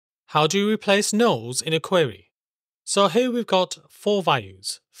How do you replace nulls in a query? So here we've got 4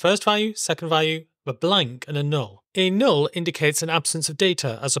 values. First value, second value, a blank and a null. A null indicates an absence of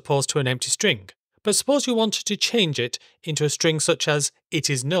data as opposed to an empty string. But suppose you wanted to change it into a string such as it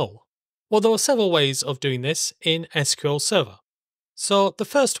is null. Well, there are several ways of doing this in SQL Server. So the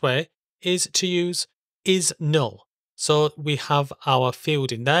first way is to use ISNULL. So we have our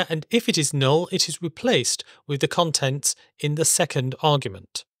field in there, and if it is null, it is replaced with the contents in the second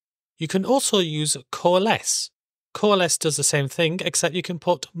argument. You can also use COALESCE. COALESCE does the same thing, except you can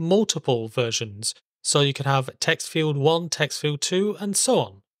put multiple versions. So you can have text field 1, text field 2, and so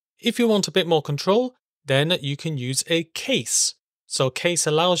on. If you want a bit more control, then you can use a case. So case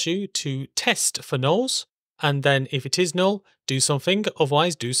allows you to test for nulls, and then if it is null, do something,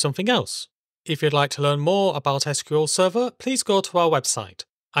 otherwise do something else. If you'd like to learn more about SQL Server, please go to our website.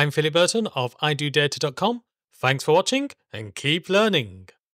 I'm Philip Burton of idodata.com. Thanks for watching and keep learning.